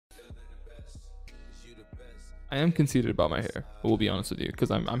I am conceited about my hair. I will be honest with you,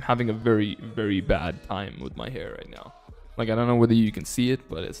 because I'm having a very, very bad time with my hair right now. Like, I don't know whether you can see it,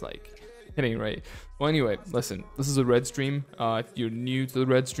 but it's like hitting right. Well, anyway, listen, this is a red stream. If you're new to the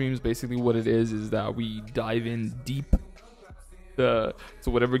red streams, basically what it is that we dive in deep to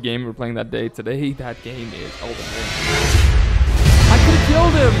whatever game we're playing that day. Today, that game is Elden Ring. I could have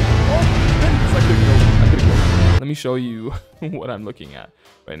killed him! Oh, goodness, I could have killed him. I could have killed him. Let me show you what I'm looking at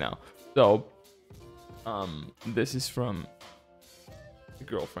right now. So, this is from a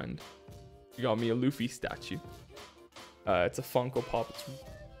girlfriend. She got me a Luffy statue. It's a Funko Pop. It's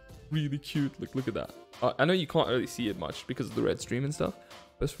really cute. Look at that. I know you can't really see it much because of the red stream and stuff,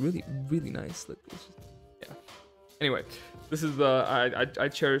 but it's really, really nice. Like, it's just, yeah. Anyway, this is I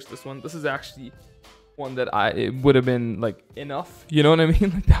cherish this one. This is actually one that it would have been like enough. You know what I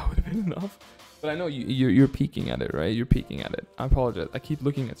mean? Like, that would have been enough. But I know you're peeking at it, right? You're peeking at it. I apologize. I keep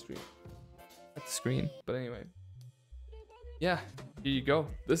looking at the screen. But anyway, yeah. Here you go.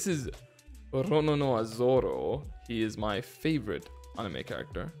 This is Rono no Azoro. He is my favorite anime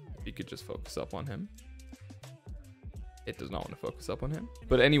character. If you could just focus up on him. It does not want to focus up on him.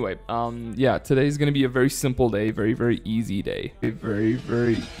 But anyway, yeah, today's gonna be a very simple day, very, very easy day. A very,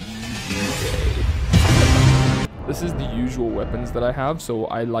 very easy day. This is the usual weapons that I have, so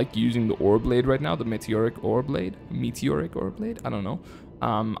I like using the ore blade right now, the meteoric ore blade. I don't know.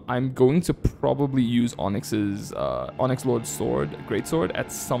 I'm going to probably use Onyx's Onyx Lord's sword, great sword,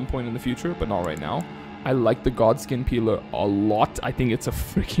 at some point in the future, but not right now. I like the God Skin Peeler a lot. I think it's a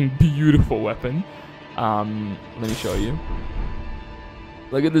freaking beautiful weapon. Let me show you.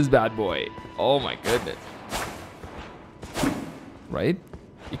 Look at this bad boy. Oh my goodness. Right?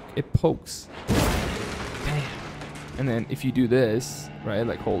 It pokes. Damn. And then if you do this, right,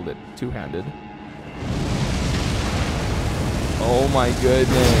 like hold it two-handed. Oh my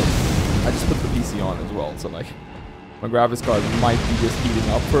goodness. I just put the PC on as well, so like my graphics card might be just heating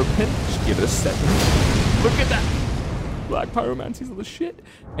up for a bit. Just give it a second. Look at that. Black Pyromancy's the shit.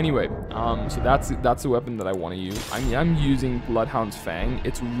 Anyway, so that's a weapon that I want to use. I'm using Bloodhound's Fang.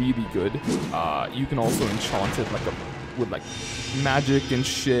 It's really good. You can also enchant it with like magic and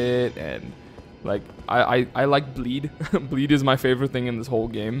shit, and like I like bleed. Bleed is my favorite thing in this whole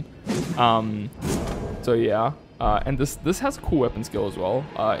game. So yeah. And this has a cool weapon skill as well.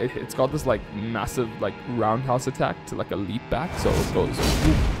 It's got this like massive like roundhouse attack to like a leap back, so it goes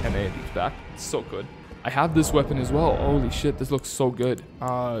whoop, and then it leaps back. It's so good. I have this weapon as well. Holy shit, this looks so good.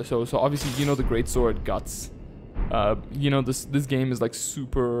 So obviously you know the great sword Guts. You know this game is like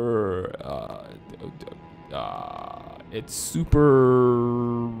super. It's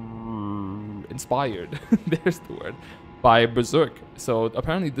super inspired. There's the word. By Berserk. So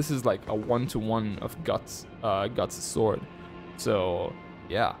apparently this is like a 1-to-1 of Guts' sword. So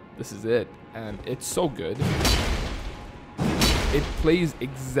yeah, this is it, and it's so good. It plays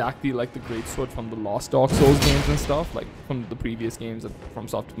exactly like the great sword from the Lost Dark Souls games and stuff, like from the previous games that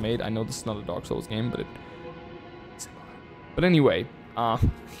FromSoft made. I know this is not a Dark Souls game, but it's similar. But anyway,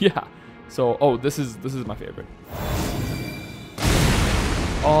 yeah. So this is my favorite.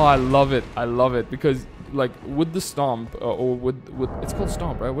 Oh, I love it because like with the stomp or with it's called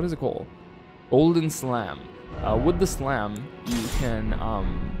stomp, right? What is it called? Golden Slam. With the slam you can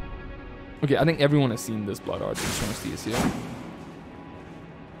okay, I think everyone has seen this blood art. I'm just trying to see this here.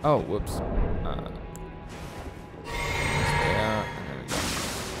 Oh, whoops. There, and there we go.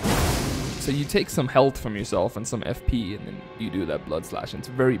 So you take some health from yourself and some FP, and then you do that blood slash, and it's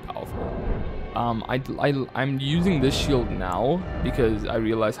very powerful. I'm using this shield now because I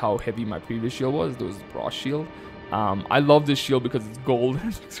realized how heavy my previous shield was. There was the brass shield. I love this shield because it's gold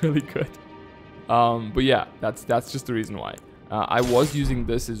and it looks really good. But yeah, that's just the reason why. I was using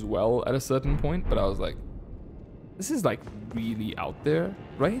this as well at a certain point, but I was like, this is like really out there,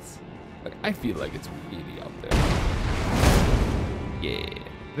 right? Like I feel like it's really out there. Yeah.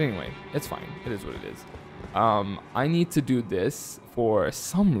 But anyway, it's fine. It is what it is. I need to do this for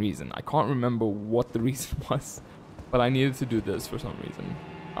some reason. I can't remember what the reason was, but I needed to do this for some reason.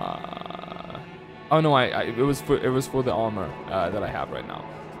 Oh no, it was for the armor that I have right now.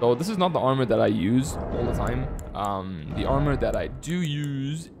 So this is not the armor that I use all the time. The armor that I do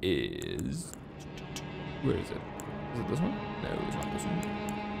use is, where is it? Is it this one? No, it's not this one.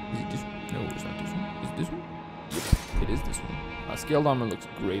 Is it this one? No, it's not this one. Is it this one? Yep, it is this one. Scaled armor looks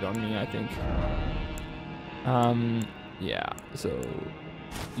great on me, I think. Yeah, so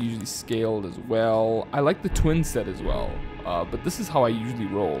usually scaled as well. I like the twin set as well, but this is how I usually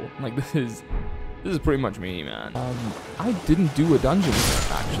roll. Like this is pretty much me, man. I didn't do a dungeon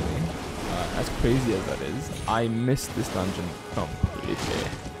actually. As crazy as that is, I missed this dungeon completely.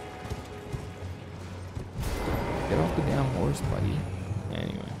 Get off the damn horse, buddy.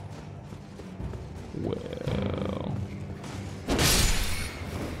 Anyway. Well.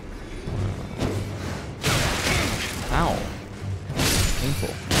 Ow.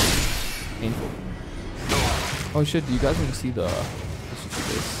 Painful. Painful. Oh shit, do you guys want to see the... Let's just do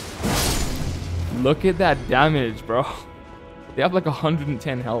this. Look at that damage, bro. They have like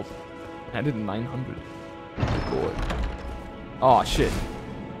 110 health. I did 900. Good. Oh shit.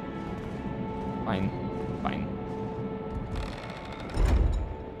 Fine. Fine.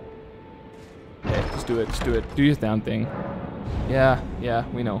 Okay, just do it. Just do it. Do your damn thing. Yeah, yeah,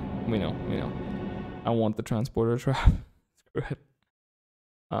 we know. We know. We know. I want the transporter trap. Screw it.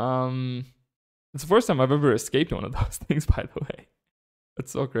 It's the first time I've ever escaped one of those things, by the way.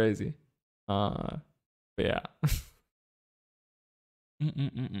 That's so crazy. But yeah.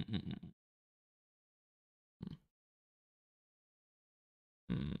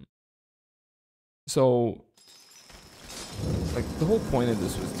 So, like, the whole point of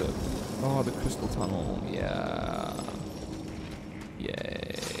this was to... Oh, the crystal tunnel. Yeah.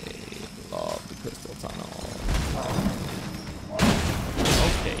 Yay. Love the crystal tunnel.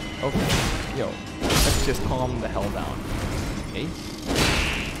 Okay, okay. Yo, let's just calm the hell down. Okay?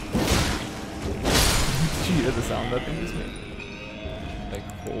 Did you hear the sound that thing just made? Like,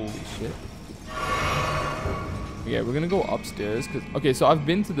 holy shit. Yeah, we're gonna go upstairs, cause... Okay, so I've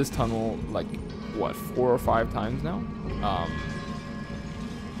been to this tunnel, like, what, 4 or 5 times now?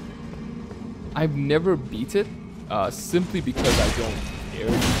 I've never beat it, simply because I don't care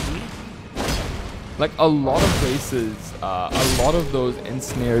usually. Like, a lot of places, a lot of those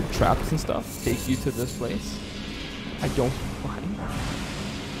ensnared traps and stuff take you to this place. I don't mind.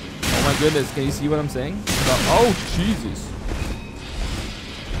 Oh my goodness, can you see what I'm saying? Oh, Jesus.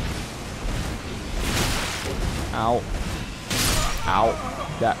 Ow. Ow.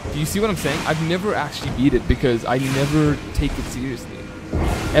 That. Do you see what I'm saying? I've never actually beat it because I never take it seriously.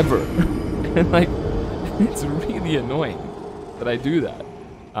 Ever. And like, it's really annoying that I do that.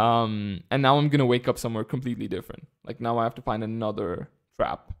 And now I'm gonna wake up somewhere completely different. Like now I have to find another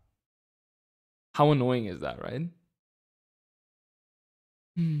trap. How annoying is that, right?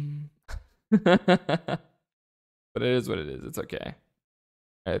 But it is what it is. It's okay.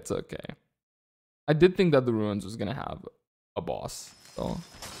 It's okay. I did think that the ruins was gonna have a boss. So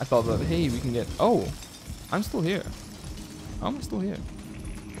I thought that, hey, we can get... Oh, I'm still here. I'm still here.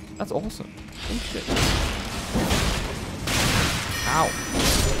 That's awesome. Oh shit. Ow.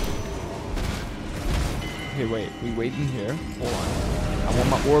 Okay, wait. We wait in here. Hold on. I want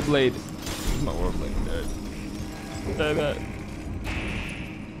my ore blade. Where's my ore blade? There.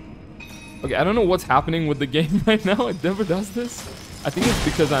 Okay, I don't know what's happening with the game right now. It never does this. I think it's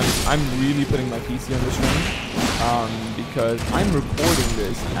because I'm really putting my PC on this run. Because I'm recording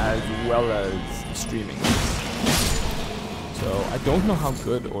this as well as streaming this. So I don't know how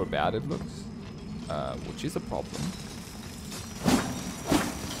good or bad it looks, which is a problem.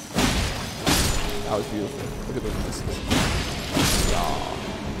 That was beautiful. Look at those misses. Yeah.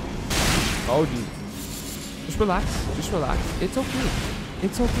 Oh, dude. Just relax. Just relax. It's okay.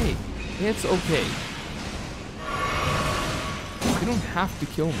 It's okay. It's okay. You don't have to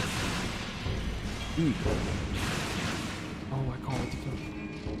kill me. Dude. Oh, I can't wait to kill you.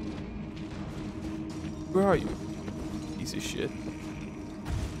 Where are you? Piece of shit.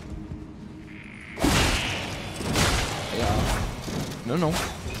 Yeah. No. I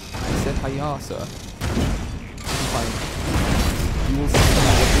said hiya, sir. Fine. You will see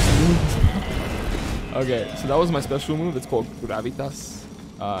what this move. Okay, so that was my special move. It's called Gravitas.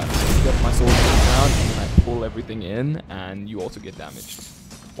 Get my sword on the ground and then I pull everything in, and you also get damaged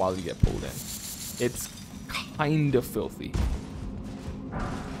while you get pulled in. It's kind of filthy.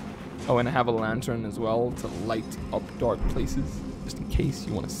 Oh, and I have a lantern as well to light up dark places, just in case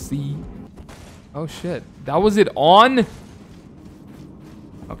you want to see. Oh shit, that was it on?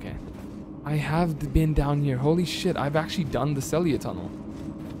 Okay. I have been down here. Holy shit, I've actually done the Celia tunnel.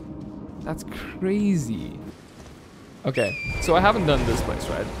 That's crazy. Okay, so I haven't done this place,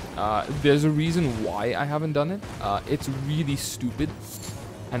 right? There's a reason why I haven't done it. It's really stupid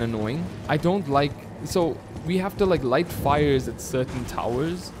and annoying. I don't like... So, we have to like light fires at certain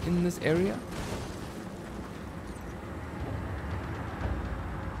towers in this area.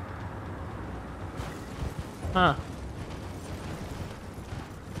 Huh.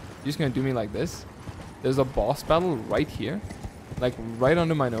 You're just gonna do me like this? There's a boss battle right here. Like, right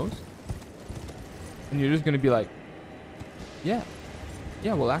under my nose. And you're just gonna be like... Yeah.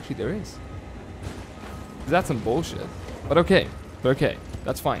 Yeah, well, actually, there is. That's some bullshit. But okay.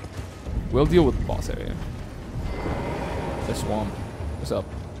 That's fine. We'll deal with the boss area. The swamp. What's up?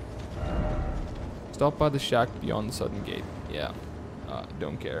 Stop by the shack beyond the southern gate. Yeah.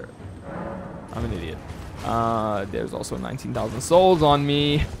 Don't care. I'm an idiot. There's also 19,000 souls on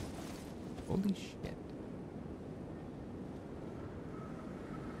me. Holy shit.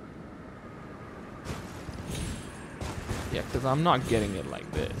 Yeah, because I'm not getting it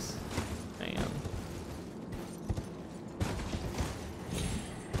like this. Man.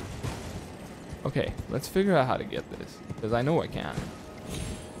 Okay, let's figure out how to get this. Because I know I can.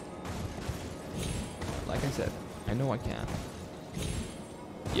 Like I said, I know I can.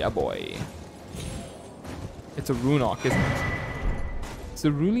 Yeah, boy. It's a Runok, isn't it?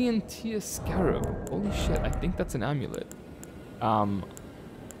 Cerulean Tear Scarab. Holy shit, I think that's an amulet.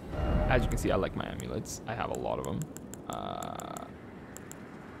 As you can see, I like my amulets. I have a lot of them.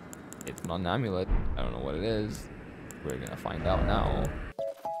 It's not an amulet. I don't know what it is. We're gonna find out now.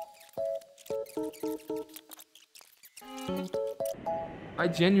 I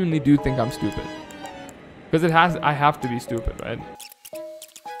genuinely do think I'm stupid. Because I have to be stupid, right?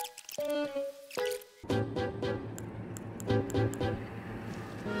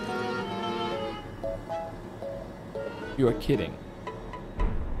 You are kidding.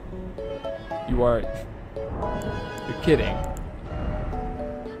 You're kidding.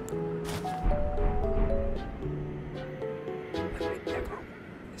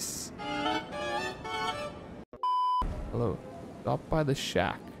 Hello. Stop by the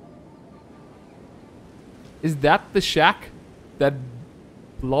shack. Is that the shack? That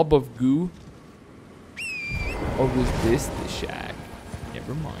blob of goo? Or was this the shack?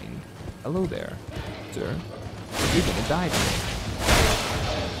 Never mind. Hello there, sir. You're gonna die today.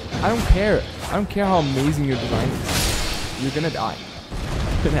 I don't care. I don't care how amazing your design is. You're gonna die.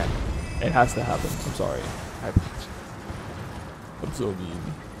 It has to happen. I'm sorry. I'm so mean.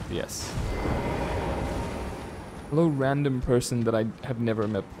 Yes. Hello, random person that I have never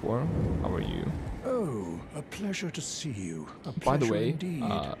met before. How are you? Oh, a pleasure to see you. By the way,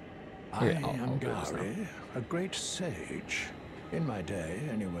 I am Gary, a great sage. In my day,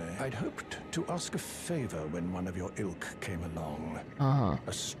 anyway. I'd hoped to ask a favor when one of your ilk came along.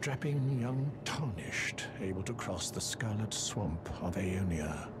 A strapping young tarnished, able to cross the scarlet swamp of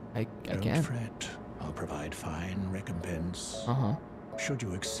Aeonia. I Don't can't. fret. I'll provide fine recompense. Should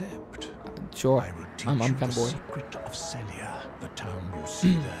you accept? Sure. I will teach I'm you kind of the boy. secret of Celia, the town you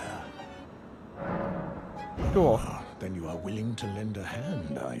see there. Cool. Then you are willing to lend a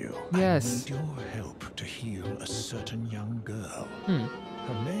hand, are you? Yes. I need your help to heal a certain young girl.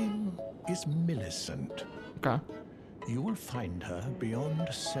 Her name is Millicent. Okay. You will find her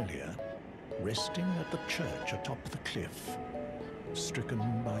beyond Celia, resting at the church atop the cliff,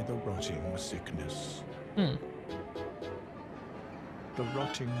 stricken by the rotting sickness. The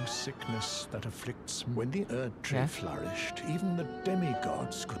rotting sickness that afflicts. When the Erd tree flourished, even the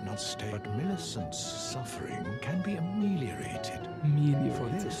demigods could not stay. But Millicent's suffering can be ameliorated.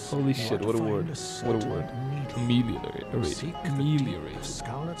 Ameliorated. Holy shit, what a word. What a word. Ameliorated. Seek Ameliorated. the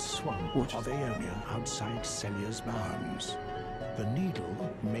scarlet swamp of Aeonia outside Celia's bounds. The needle,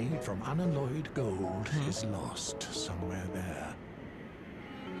 made from unalloyed gold, is lost somewhere there.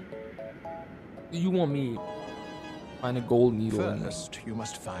 You want me find a gold needle? First, you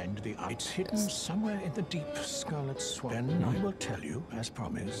must find the eye. It's hidden somewhere in the deep scarlet swamp. Then I will tell you, as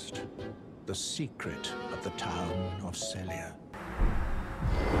promised, the secret of the town of Celia.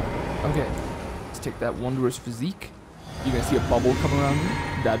 Okay, let's take that wondrous physique. You're gonna see a bubble come around me.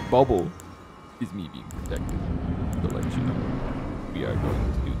 That bubble is me being protected. To let you know, we are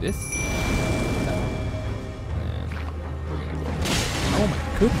going to do this. And we're gonna go. Oh my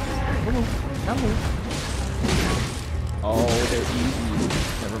goodness! Hello, hello. Oh, they're easy.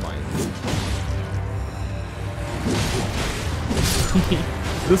 Never mind.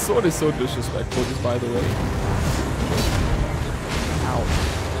 The sword is so disrespectful, just by the way. Ow.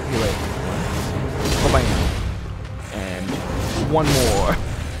 Okay, wait. Oh, bang. And one more.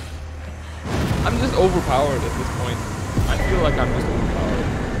 I'm just overpowered at this point. I feel like I'm just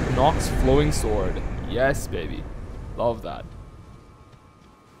overpowered. Nox flowing sword. Yes, baby. Love that.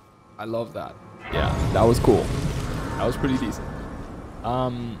 I love that. Yeah, that was cool. That was pretty decent.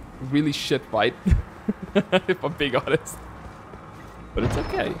 Really shit fight, if I'm being honest. But it's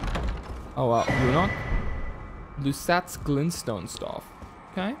okay. Oh wow, Runok? Lusat's Glintstone Staff.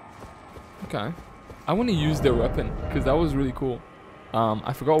 Okay. Okay. I want to use their weapon, because that was really cool.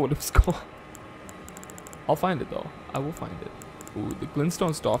 I forgot what it was called. I'll find it though. I will find it. Ooh, the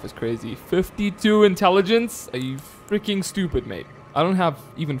Glintstone Staff is crazy. 52 intelligence? Are you freaking stupid, mate? I don't have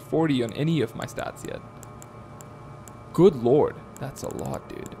even 40 on any of my stats yet. Good lord, that's a lot,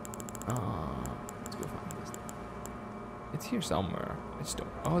 dude. Let's go find this. It's here somewhere. I just don't.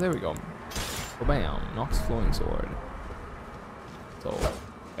 Oh, there we go. So bam, Nox flowing sword. So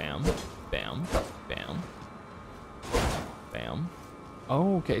bam, bam, bam, bam.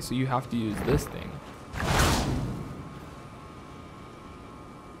 Oh, okay, so you have to use this thing.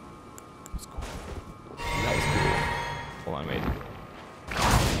 Let's go. That was cool. Hold on, wait.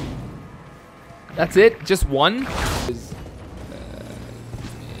 That's it? Just one? Let's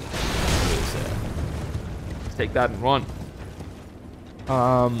take that and run.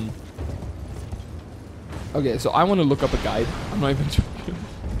 Okay, so I want to look up a guide. I'm not even joking.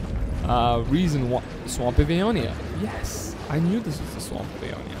 Swamp of Aeonia. Yes, I knew this was the Swamp of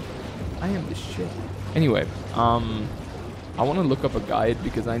Aeonia. I am the shit. Anyway, I want to look up a guide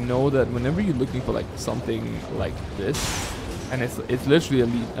because I know that whenever you're looking for like something like this, and it's literally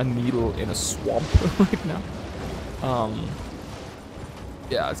a needle in a swamp right now.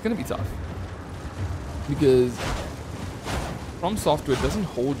 Yeah, it's gonna be tough because From Software doesn't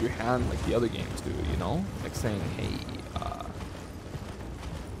hold your hand like the other games do, you know? Like saying, hey,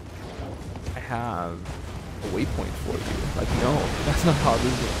 I have a waypoint for you. Like, no, that's not how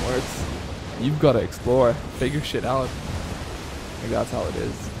this game works. You've got to explore, figure shit out. Like, that's how it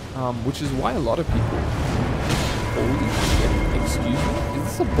is. Which is why a lot of people... Holy shit, excuse me? Is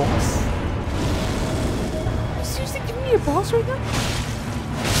this a boss? Are you seriously giving me a boss right now?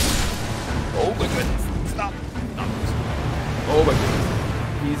 Oh my goodness, stop. Oh my goodness.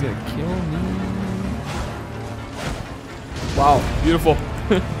 He's gonna kill me. Wow, beautiful.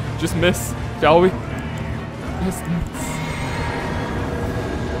 Just miss, shall we? Just miss.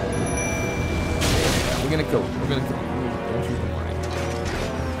 Yeah, we're gonna kill him. We're gonna kill him. Don't shoot him, alright.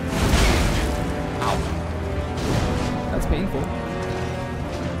 Ow. That's painful.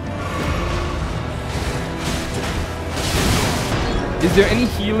 Is there any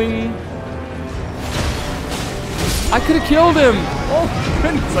healing? I could have killed him! Oh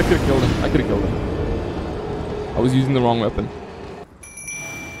goodness, I could have killed him. I could have killed him. I was using the wrong weapon.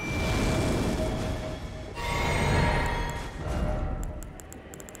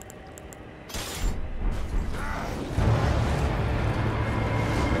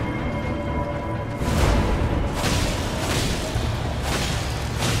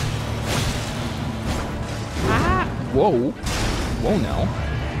 Ah! Whoa. Whoa now.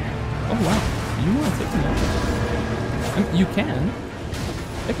 Oh wow. You want to take him out? You can.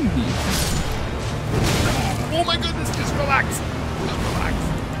 It can be. Oh my goodness, just relax. Just relax.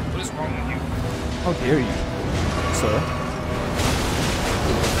 What is wrong with you? How dare you, sir?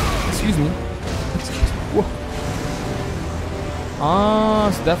 Excuse me. Excuse me. Whoa.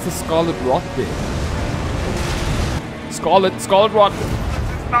 Ah, so that's the Scarlet Rot thing. Scarlet Rot.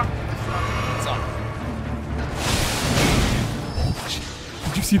 It's not. Oh, shit.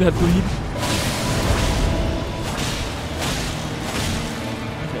 Did you see that bleed?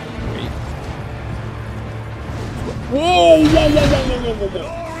 Whoa, whoa, whoa, whoa, whoa, whoa, whoa, whoa.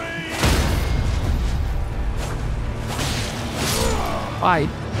 Bye.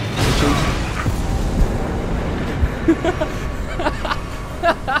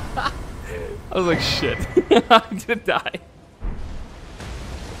 I was like, shit. I'm gonna die.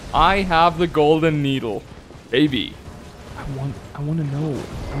 I have the golden needle. Baby. I want to know. I want to know.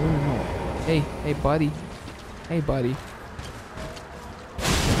 Hey, buddy. Hey, buddy.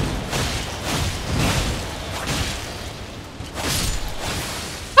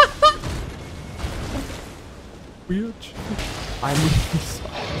 Bitch. I'm really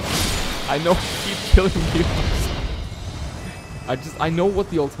sorry. I know I keep killing you. I know what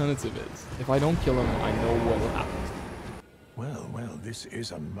the alternative is. If I don't kill him, I know what will happen. Well, this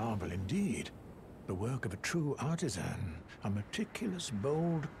is a marvel indeed. The work of a true artisan, a meticulous,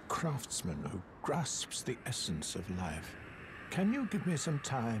 bold craftsman who grasps the essence of life. Can you give me some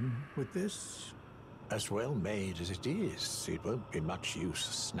time with this? As well made as it is, it won't be much use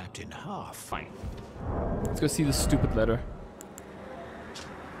snapped in half. Fine. Let's go see this stupid letter.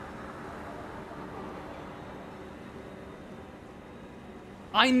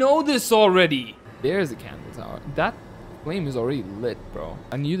 I know this already! There's a candle tower. That flame is already lit, bro.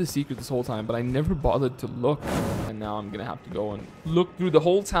 I knew the secret this whole time, but I never bothered to look. And now I'm gonna have to go and look through the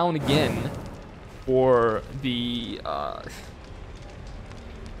whole town again for the, I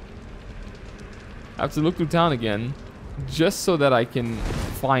have to look through town again just so that I can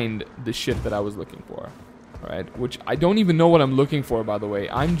find the shit that I was looking for. Alright, which I don't even know what I'm looking for, by the way.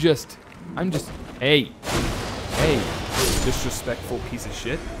 I'm just, hey, disrespectful piece of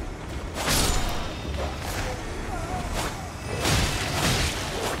shit.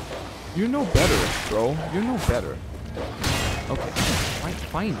 You're no better, bro. You're no better. Okay,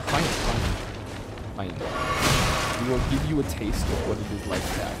 fine. We will give you a taste of what it is like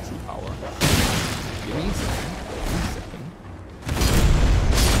to actually power.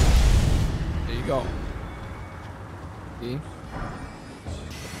 go. See?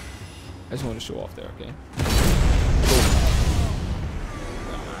 I just want to show off there, okay?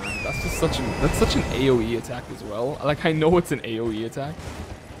 That's just such an AoE attack as well. Like, I know it's an AoE attack.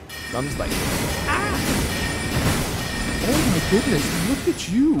 But I'm just like, ah! Oh my goodness, look at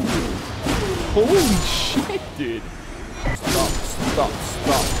you. Holy shit, dude. Stop, stop,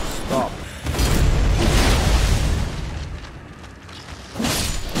 stop, stop.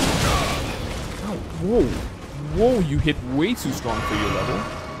 Oh, whoa. Whoa, you hit way too strong for your level.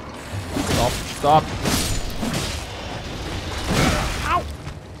 Stop, stop. Ow!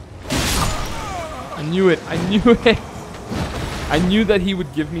 I knew it, I knew it. I knew that he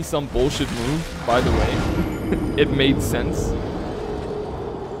would give me some bullshit move, by the way. It made sense.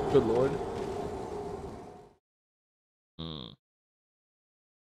 Good lord.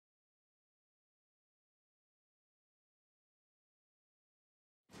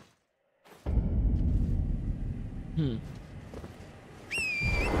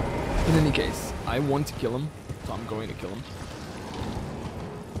 In any case, I want to kill him, so I'm going to kill him.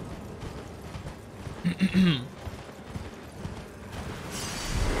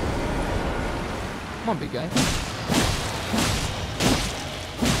 Come on, big guy.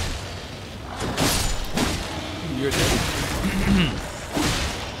 You're dead.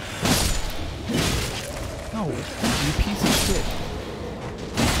 No, you piece of shit.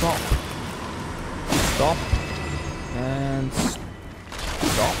 Stop. Stop. And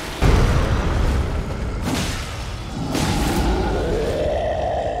stop.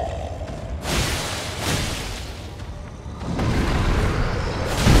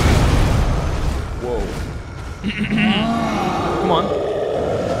 Whoa. Come on.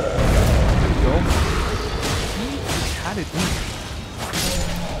 There we go. He had it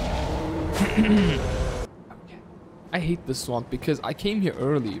in. I hate this swamp because I came here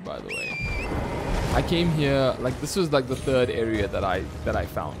early, by the way. I came here, like, this was like the third area that I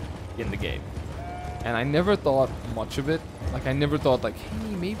found in the game. And I never thought much of it. Like, I never thought like,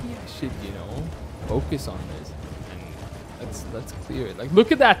 hey, maybe I should, you know, focus on this. And let's clear it. Like,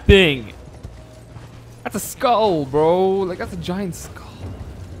 look at that thing. That's a skull, bro. Like, that's a giant skull.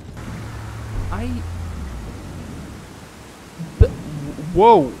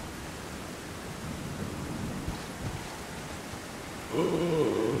 Whoa.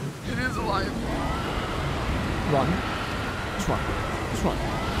 It is alive. Run. Just run. Just run.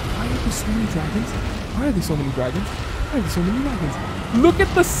 Why are there so many dragons? Why are there so many dragons? Why are there so many dragons? Look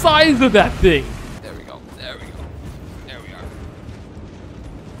at the size of that thing. There we go. There we go. There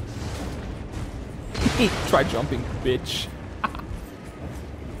we are. Try jumping, bitch.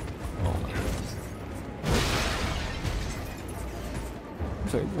 Oh my goodness. I'm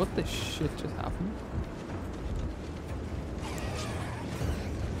sorry, what the shit just happened?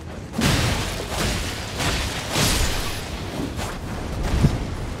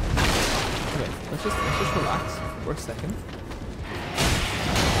 Let's just relax for a second.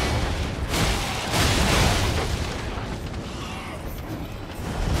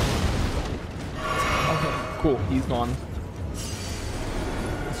 Okay, cool. He's gone.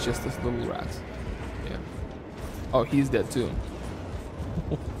 It's just this little rat. Yeah. Oh, he's dead too.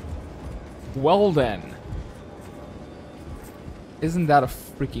 Well then. Isn't that a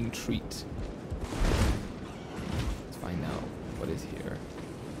freaking treat? Let's find out what is here.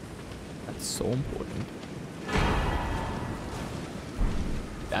 That's so important.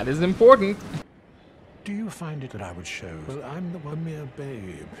 That is important. Do you find it that I would show? Well, I'm the one mere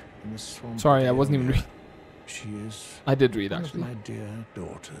babe in the swamp. Sorry, I wasn't even reading. She is. I did read, one actually. of my dear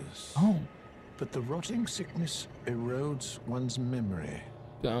daughters. Oh. But the rotting sickness erodes one's memory.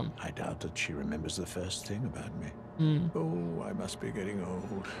 Damn. I doubt that she remembers the first thing about me. Mm. Oh, I must be getting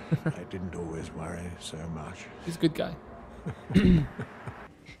old. I didn't always worry so much. He's a good guy.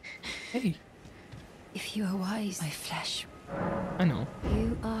 Hey. If you are wise, my flesh. I know.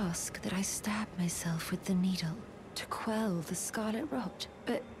 You ask that I stab myself with the needle to quell the scarlet rot.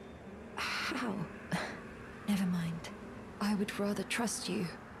 But how? Never mind. I would rather trust you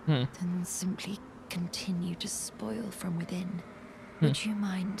than simply continue to spoil from within. Would you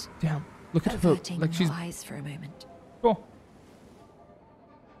mind? Damn. Look at her. Averting Like she's. your eyes for a moment. Oh.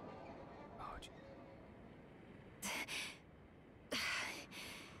 Oh,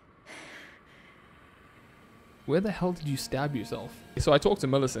 where the hell did you stab yourself? So I talked to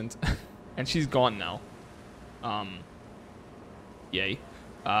Millicent, and she's gone now. Yay.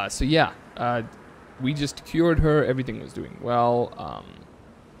 So yeah, we just cured her. Everything was doing well.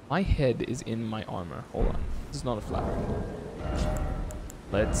 My head is in my armor. Hold on. This is not a flat angle.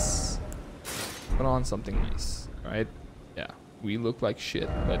 Let's put on something nice, right? Yeah. We look like shit.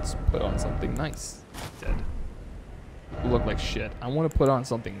 Let's put on something nice. Dead. We look like shit. I want to put on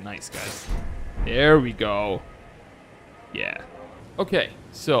something nice, guys. There we go. Yeah. Okay,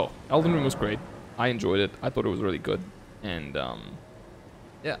 so Elden Ring was great. I enjoyed it. I thought it was really good. And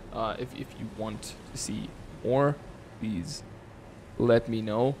yeah, if you want to see more, please let me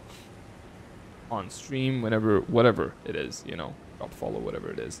know on stream, whenever, whatever it is, you know, drop follow,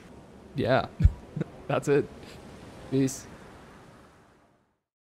 whatever it is. Yeah, that's it. Peace.